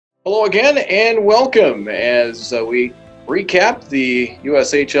Hello again and welcome as we recap the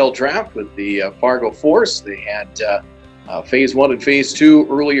USHL Draft with the Fargo Force. They had Phase 1 and Phase 2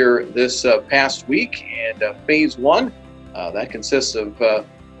 earlier this past week, and Phase 1, that consists of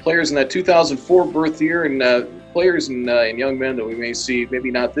players in that 2004 birth year and players and young men that we may see,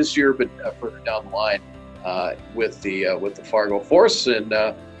 maybe not this year, but further down the line with the Fargo Force. And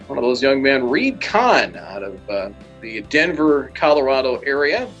one of those young men, Reid Conn, out of the Denver, Colorado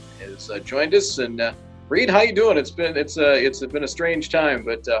area, has joined us. And Reid, how you doing? It's been a strange time,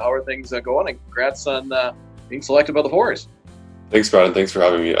 but how are things going? And congrats on being selected by the Force. Thanks, Brad. Thanks for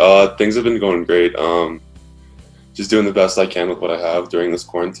having me. Things have been going great. Just doing the best I can with what I have during this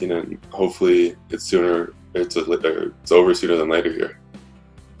quarantine, and hopefully it's over sooner than later here.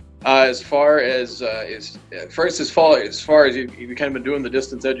 As far as you've kind of been doing the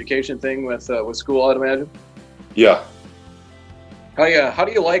distance education thing with school, I'd imagine. Yeah. How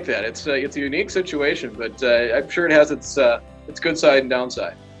do you like that? It's a unique situation, but I'm sure it has its good side and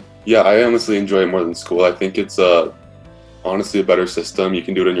downside. Yeah, I honestly enjoy it more than school. I think it's honestly a better system. You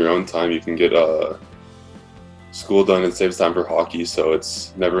can do it in your own time. You can get school done and saves time for hockey, so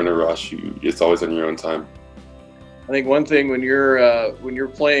it's never in a rush. It's always on your own time. I think one thing when you're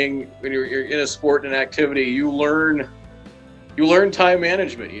playing, when you're in a sport and an activity, you learn time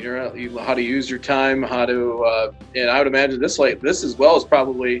management. You know how to use your time, how to, and I would imagine this as well is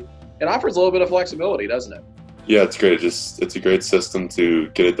probably, it offers a little bit of flexibility, doesn't it? Yeah, it's great. It's a great system to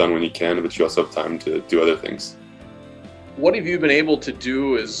get it done when you can, but you also have time to do other things. What have you been able to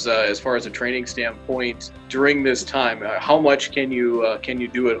do as far as a training standpoint during this time? How much can you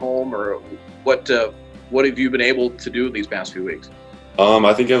do at home, or what have you been able to do these past few weeks?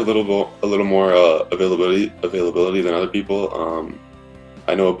 I think I have a little more availability than other people.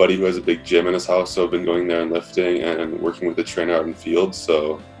 I know a buddy who has a big gym in his house, so I've been going there and lifting and working with the trainer out in field.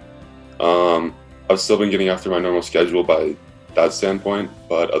 So I've still been getting after my normal schedule by that standpoint,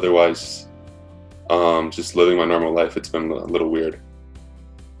 but otherwise, just living my normal life, it's been a little weird.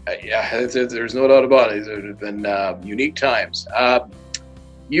 Yeah, there's no doubt about it. There have been unique times. Have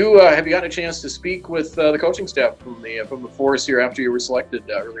you gotten a chance to speak with the coaching staff from the Force here after you were selected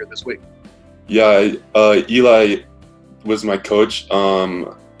earlier this week? Yeah, Eli was my coach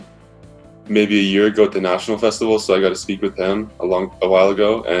maybe a year ago at the National Festival, so I got to speak with him a while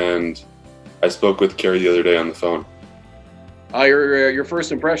ago, and I spoke with Carrie the other day on the phone. Your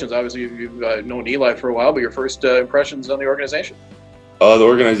first impressions, obviously you've known Eli for a while, but your first impressions on the organization? The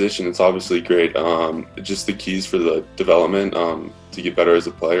organization, it's obviously great. Just the keys for the development, to get better as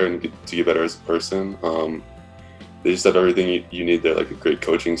a player and to get better as a person. They just have everything you need there, like a great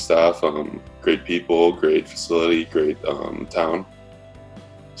coaching staff, great people, great facility, great town.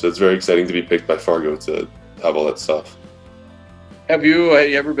 So it's very exciting to be picked by Fargo to have all that stuff. Have you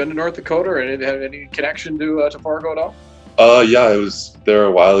ever been to North Dakota, or have any connection to Fargo at all? Yeah, I was there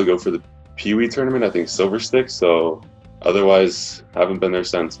a while ago for the Pee Wee tournament, I think Silver Stick, so otherwise haven't been there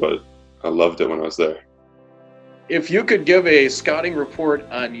since, but I loved it when I was there. If you could give a scouting report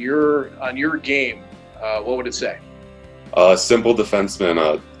on your game, what would it say? Simple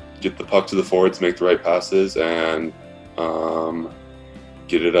defenseman, get the puck to the forwards, make the right passes, and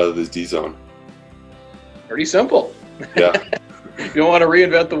get it out of the D zone. Pretty simple. Yeah. You don't want to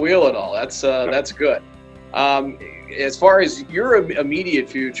reinvent the wheel at all. That's good. As far as your immediate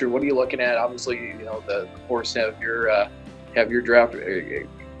future, what are you looking at? Obviously, the Force have your draft.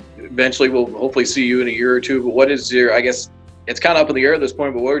 Eventually, we'll hopefully see you in a year or two. But what is I guess it's kind of up in the air at this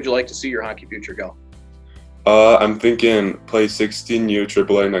point, but where would you like to see your hockey future go? I'm thinking play 16U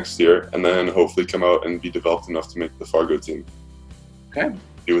AAA next year, and then hopefully come out and be developed enough to make the Fargo team. Okay.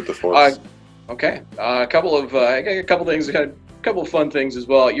 Be with the Force. Okay. I got a couple things, a couple of fun things as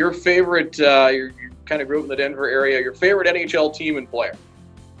well. Your favorite, you kind of grew up in the Denver area. Your favorite NHL team and player?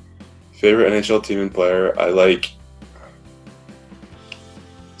 Favorite NHL team and player?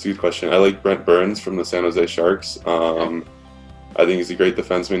 It's a good question. I like Brent Burns from the San Jose Sharks. I think he's a great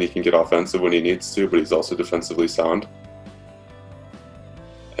defenseman. He can get offensive when he needs to, but he's also defensively sound.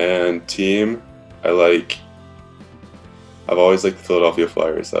 And team, I've always liked the Philadelphia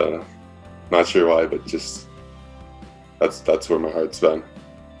Flyers. Not sure why, but just that's where my heart's been.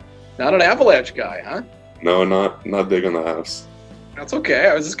 Not an Avalanche guy, huh? No, not big on the Avs. That's okay.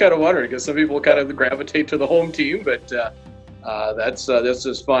 I was just kind of wondering because some people kind of gravitate to the home team, but that's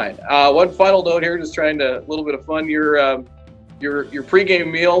just fine. One final note here, just trying to a little bit of fun. Your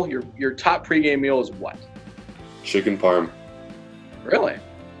pregame meal, your top pregame meal is what? Chicken parm. Really?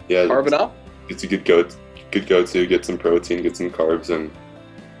 Yeah. Carbon up? It's a good go-to. Get some protein, get some carbs, and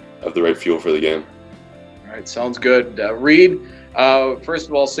have the right fuel for the game. All right, sounds good. Reid, First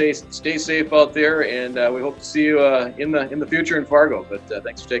of all, stay safe out there, and we hope to see you in the future in Fargo. But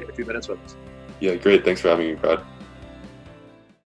thanks for taking a few minutes with us. Yeah, great. Thanks for having me, Brad.